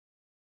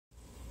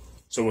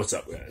So what's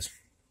up, guys?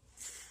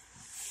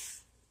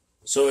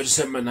 So I just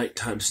had my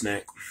nighttime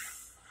snack,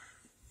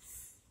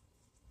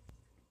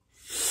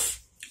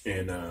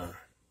 and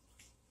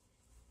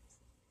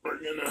we're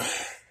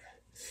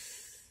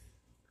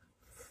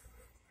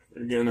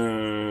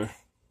gonna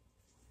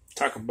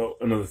talk about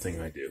another thing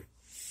I do.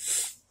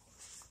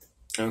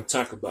 I don't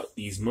talk about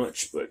these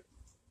much, but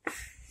I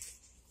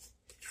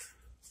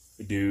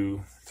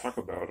do talk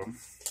about them.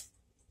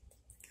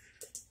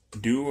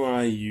 Do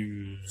I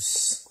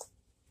use...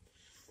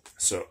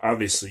 So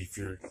obviously, if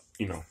you're,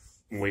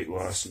 weight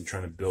loss and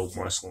trying to build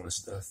muscle and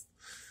stuff,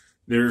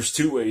 there's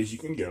two ways you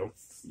can go.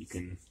 You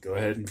can go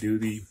ahead and do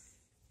the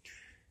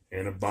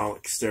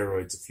anabolic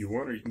steroids if you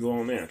want, or you can go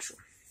all natural.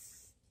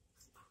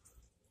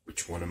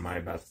 Which one am I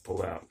about to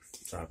pull out?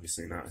 It's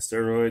obviously not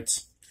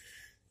steroids.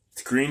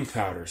 It's green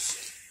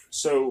powders.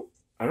 So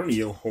I don't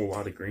eat a whole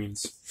lot of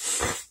greens.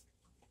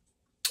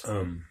 As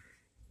a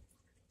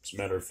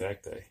matter of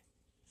fact,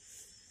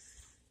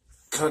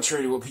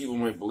 contrary to what people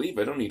might believe,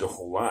 I don't eat a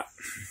whole lot.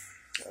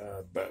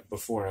 But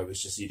before, I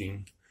was just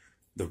eating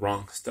the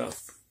wrong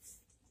stuff.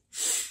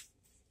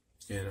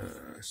 And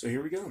so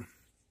here we go.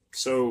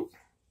 So,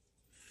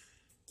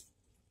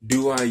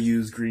 do I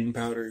use greens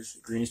powders?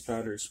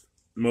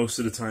 Most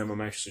of the time,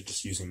 I'm actually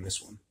just using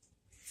this one.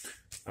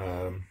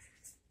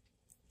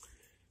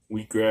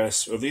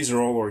 Wheatgrass. Well, these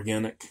are all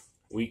organic.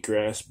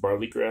 Wheatgrass,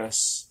 barley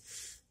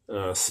grass,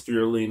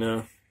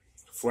 spirulina,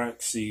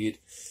 flaxseed,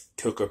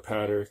 cocoa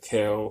powder,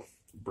 kale,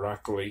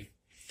 broccoli,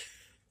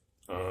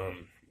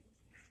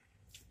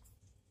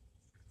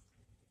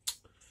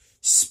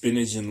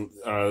 spinach and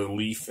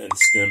leaf and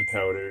stem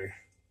powder,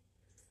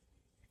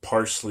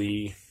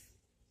 parsley,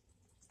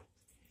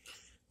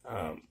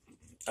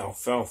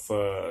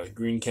 alfalfa,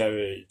 green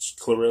cabbage,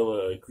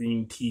 chlorella,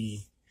 green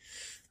tea,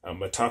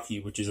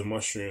 maitake, which is a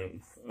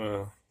mushroom,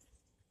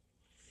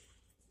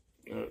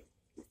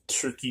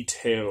 turkey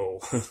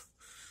tail,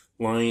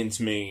 lion's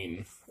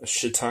mane,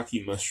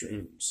 shiitake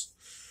mushrooms,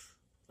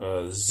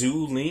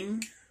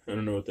 zuling, I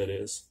don't know what that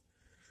is,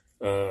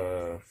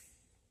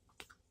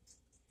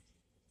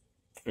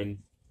 and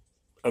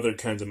other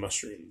kinds of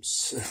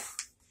mushrooms.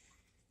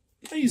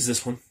 I use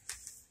this one.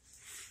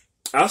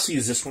 I also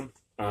use this one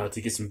to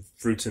get some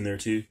fruits in there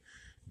too,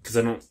 because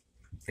I don't,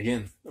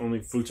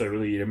 only fruits I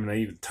really eat. I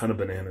eat a ton of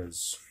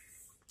bananas.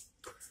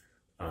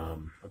 I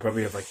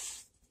probably have like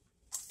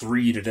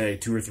 3 today,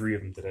 2 or 3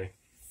 of them today.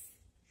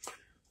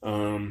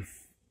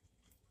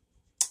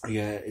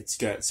 Yeah, it's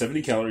got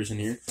 70 calories in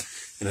here,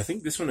 and I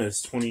think this one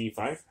has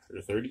 25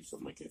 or 30,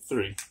 something like that.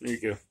 30. There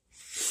you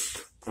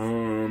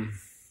go.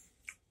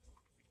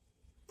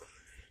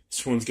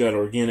 This one's got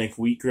organic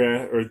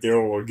wheatgrass, or they're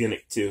all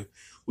organic too.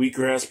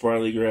 Wheatgrass,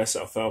 barley grass,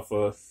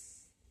 alfalfa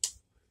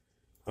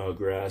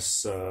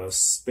grass,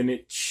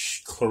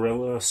 spinach,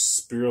 chlorella,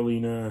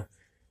 spirulina,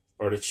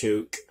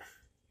 artichoke,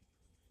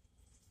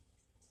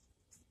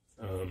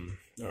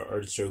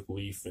 artichoke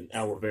leaf, and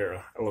aloe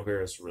vera. Aloe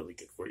vera is really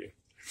good for you.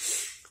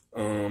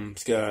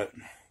 It's got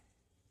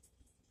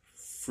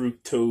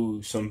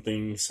fructose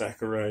something,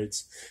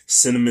 saccharides,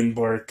 cinnamon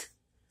bark,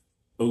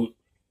 oat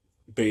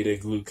beta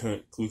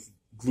glucan,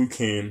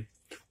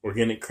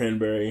 organic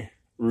cranberry,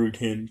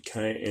 rutin,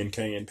 and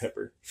cayenne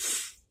pepper.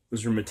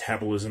 Those are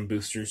metabolism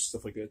boosters,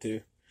 stuff like that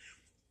too.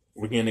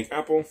 Organic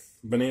apple,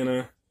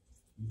 banana,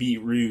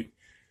 beetroot,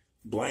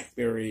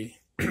 blackberry,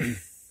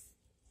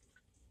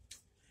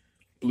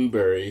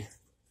 blueberry,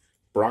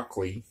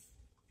 broccoli,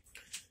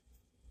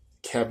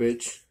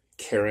 cabbage,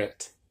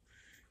 carrot,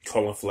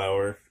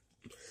 cauliflower.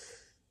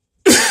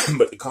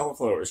 But the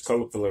cauliflower is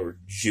cauliflower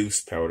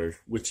juice powder,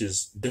 which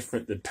is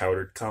different than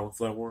powdered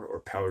cauliflower or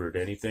powdered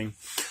anything.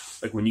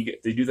 Like when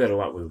they do that a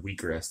lot with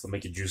wheatgrass. They'll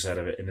make a juice out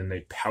of it and then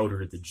they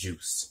powder the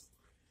juice.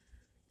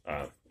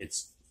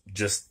 It's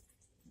just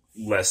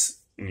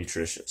less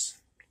nutritious.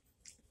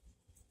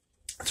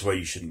 That's why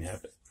you shouldn't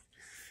have it.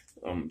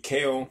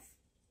 Kale,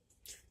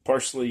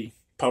 parsley,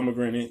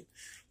 pomegranate,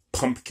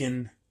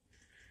 pumpkin,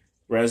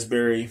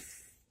 raspberry.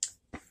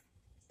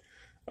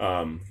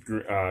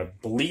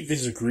 Believe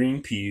these are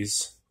green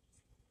peas.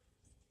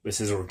 This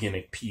is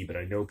organic pea, but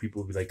I know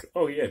people will be like,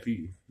 oh yeah,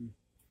 pea.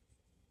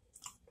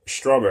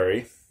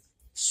 Strawberry,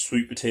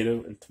 sweet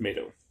potato, and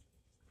tomato.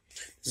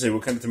 Say,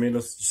 what kind of tomato?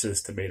 It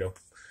says tomato.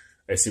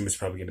 I assume it's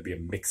probably going to be a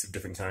mix of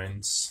different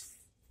kinds.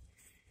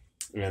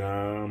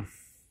 And,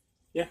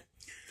 yeah.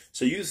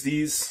 So use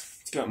these.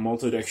 It's got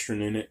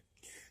maltodextrin in it.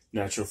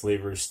 Natural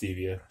flavor,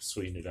 stevia.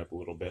 Sweeten it up a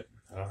little bit.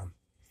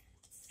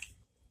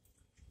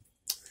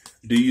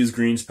 I do use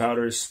greens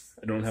powders.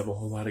 I don't have a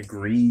whole lot of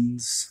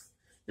greens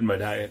in my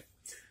diet,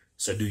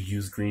 so I do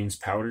use greens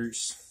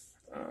powders.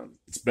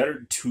 It's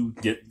better to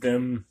get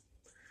them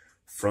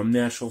from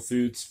natural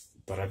foods,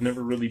 but I've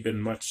never really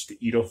been much to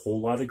eat a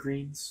whole lot of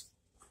greens.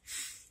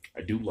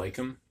 I do like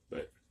them,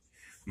 but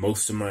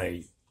most of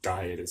my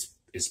diet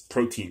is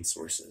protein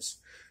sources.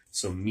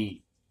 So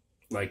meat,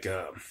 like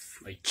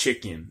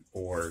chicken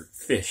or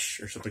fish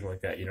or something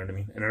like that, you know what I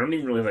mean? And I don't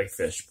even really like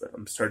fish, but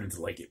I'm starting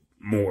to like it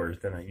more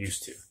than I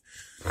used to.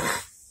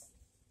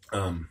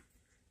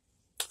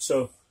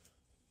 So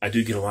I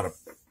do get a lot of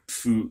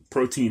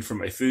protein from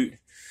my food.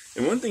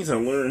 And one of the things I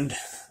learned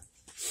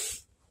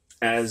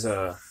as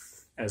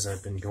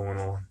I've been going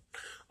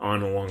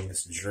on along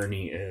this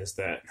journey is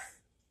that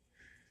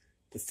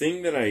the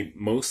thing that I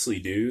mostly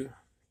do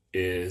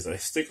is I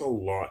stick a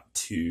lot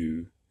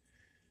to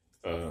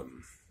the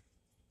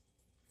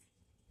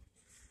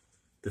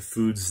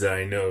foods that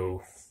I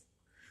know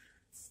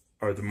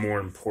are the more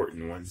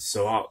important ones.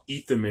 So I'll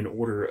eat them in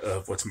order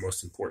of what's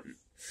most important.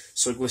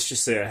 So let's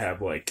just say I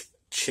have like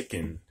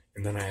chicken,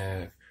 and then I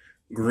have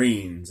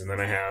greens, and then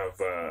I have,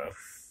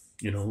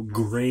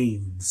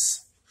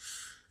 grains,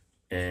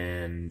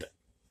 and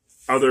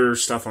other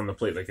stuff on the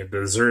plate, like a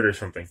dessert or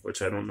something,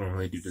 which I don't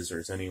normally do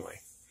desserts anyway.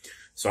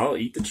 So I'll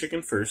eat the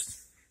chicken first,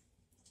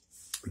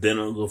 then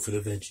I'll go for the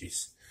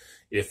veggies.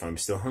 If I'm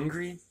still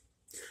hungry,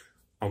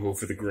 I'll go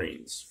for the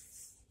greens.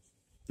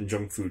 And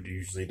junk food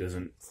usually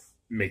doesn't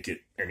make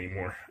it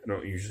anymore. I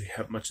don't usually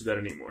have much of that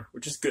anymore,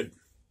 which is good.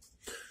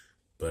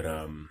 But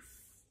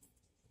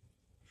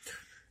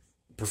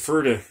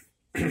prefer to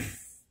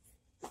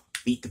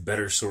eat the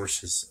better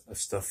sources of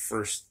stuff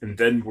first and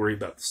then worry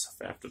about the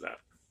stuff after that.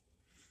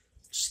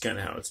 Just kind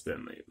of how it's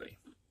been lately.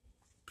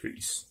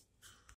 Peace.